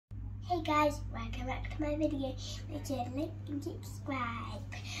Hey guys, welcome back to my video. Make sure to like and subscribe.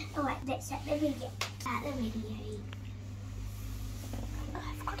 Alright, let's start the video. Oh,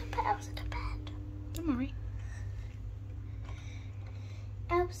 I've got to put Elsa to bed. Don't worry.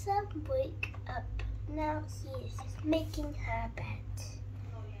 Elsa woke up. Now she is making her bed.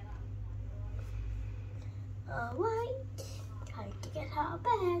 Alright, time to get out of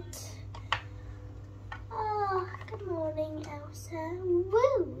bed. Oh, good morning, Elsa.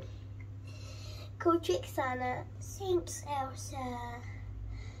 Woo! Cool trick, Sana. Thanks, Elsa.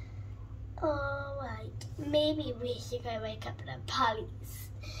 Alright, maybe we should go wake up the POLLYs.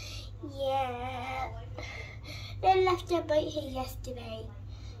 Yeah. They left their boat here yesterday.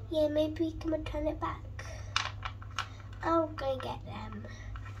 Yeah, maybe we can return it back. I'll go get them.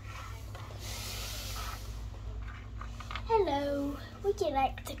 Hello, would you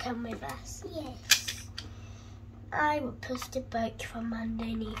like to come with us? Yes. I will push the boat from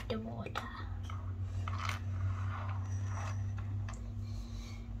underneath the water.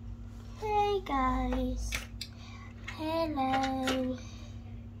 Hey guys. Hello.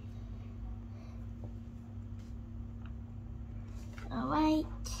 Alright.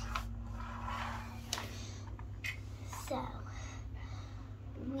 So,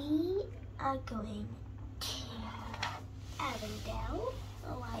 we are going to Arendelle.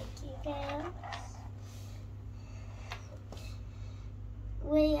 Alright, you girls.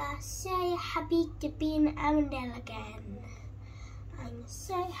 We are so happy to be in Arendelle again. I'm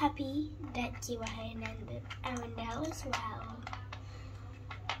so happy that you are in Arendelle as well.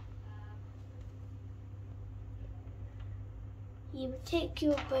 You will take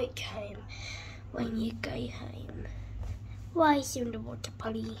your boat home when you go home. Why is you in the water,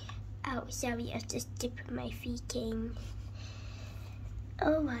 Polly? Oh, sorry, I was just dipping my feet in.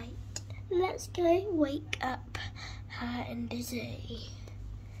 Alright, let's go wake up her in the zoo.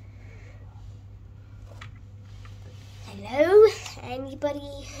 Hello? Anybody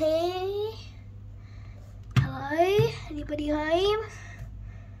here? Hello? Anybody home?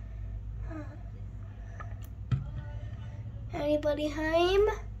 Anybody home?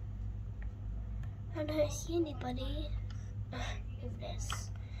 I don't see anybody. Who's this?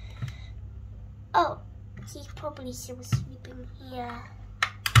 Oh, she's probably still sleeping here.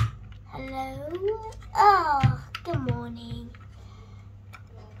 Hello? Oh, good morning.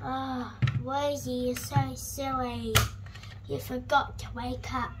 Oh, Rosie, you're so silly. You forgot to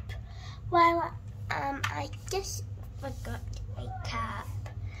wake up. Well, I just forgot to wake up.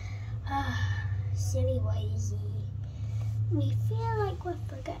 Oh, silly Rosie. We feel like we're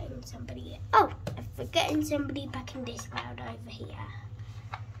forgetting somebody. Oh, I'm forgetting somebody back in this world over here.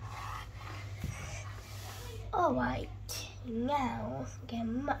 Alright, now there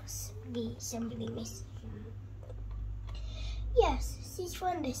must be somebody missing. Yes, she's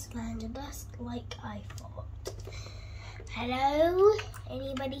from this land, just like I thought. Hello?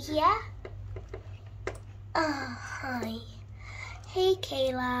 Anybody here? Oh, hi. Hey,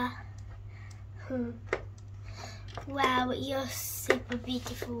 Kayla. Wow, you're super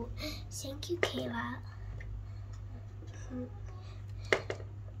beautiful. Thank you, Kayla.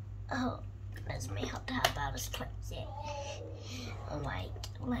 Oh, that's me hot to have about as clips it. Alright,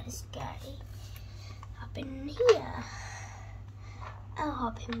 let's go up in here. I'll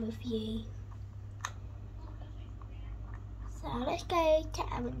hop in with you. So let's go to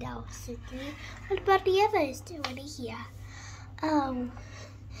Arendelle City. What about the others already here? Oh,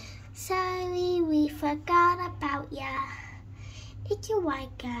 sorry, we forgot about ya. It's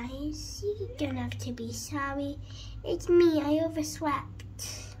alright, guys. You don't have to be sorry. It's me, I overslept.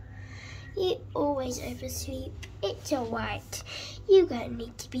 You always oversleep. It's alright. You don't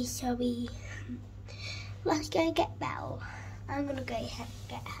need to be sorry. Let's go get Belle. I'm gonna go ahead and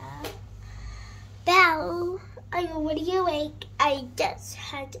get her. Belle, are you already awake? I just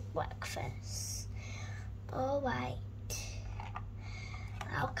had breakfast. Alright.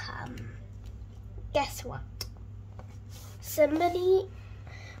 I'll come. Guess what?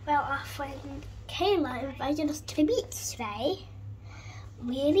 Our friend Kayla invited us to the beach today.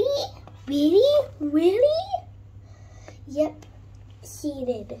 Really? Really? Really? Yep, she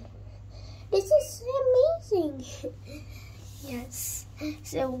did. This is so amazing. Yes,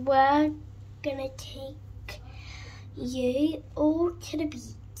 so we're gonna take you all to the beach.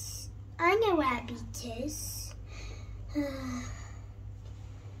 I know where a beach is.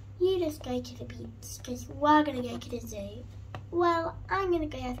 You just go to the beach because we're gonna go to the zoo. Well, I'm gonna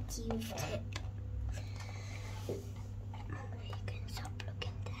go after you for tip. You can stop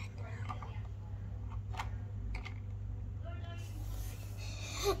looking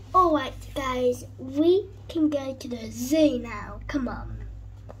there. Alright guys, we can go to the zoo now. Come on.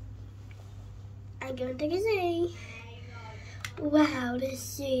 I'm going to the zoo. Wow, this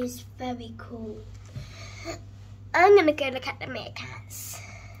zoo is very cool. I'm gonna go look at the meerkats.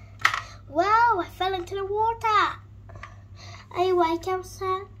 Wow, I fell into the water. Are you white,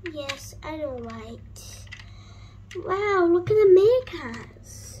 Elsa? Yes, I'm all right. Wow, look at the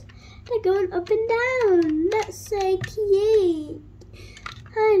meerkats. They're going up and down. That's so cute.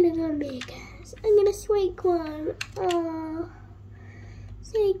 Hi, little meerkats. I'm gonna swing one. Oh,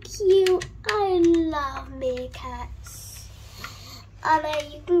 so cute. I love meerkats.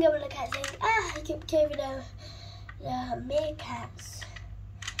 And you can go look at things. I jumped over the meerkats.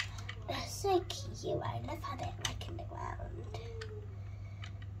 They're so cute. I love how they're like in the ground.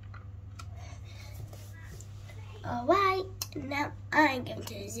 Alright, now I'm going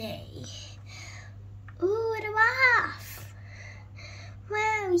to the zoo. Ooh, the raft.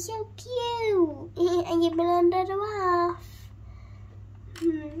 Wow, so cute. And you've been under the raft.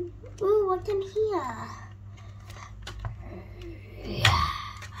 Ooh, what's in here?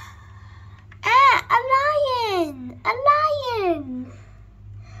 A lion! A lion! A lion!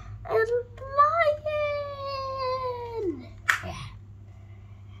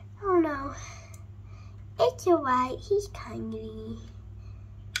 Oh no. It's alright, he's kindly.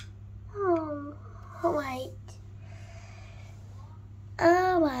 Oh, alright.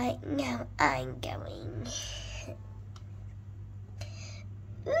 Alright, now I'm going.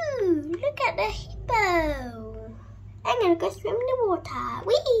 Ooh, look at the hippo. I'm gonna go swim in the water.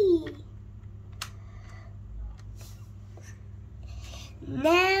 Whee!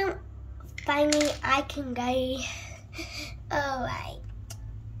 Now, finally, I can go. Alright,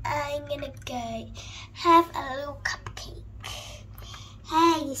 I'm gonna go have a little cupcake.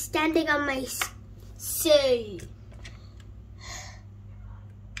 Hey, you're standing on my suit.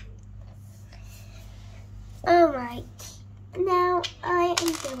 Alright, now I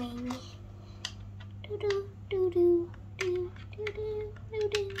am doing.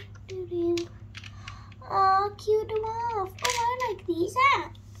 Oh, cute dwarf. Oh, I like these.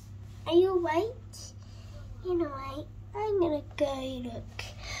 Are you right? You know, I'm gonna go look.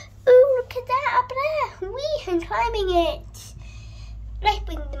 Oh, look at that up there. Wee, I'm climbing it. Let's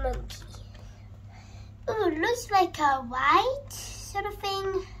bring the monkey. Oh, it looks like a white sort of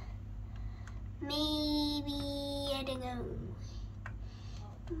thing. Maybe, I don't know.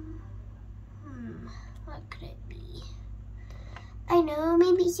 What could it be? I know,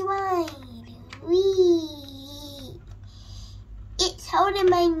 maybe it's wide. Wee! It's holding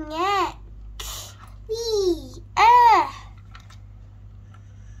my neck. Wee! Ah!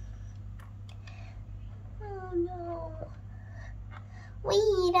 Oh no.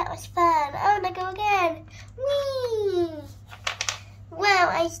 Wee, that was fun. I wanna go again. Wee! Wow,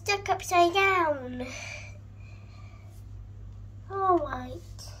 I stuck upside down. Alright.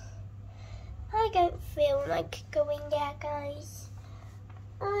 I don't feel like going there, guys.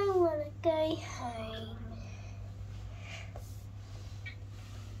 I want to go home.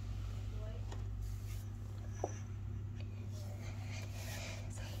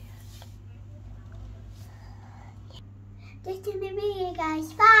 Just in the video,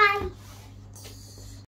 guys. Bye.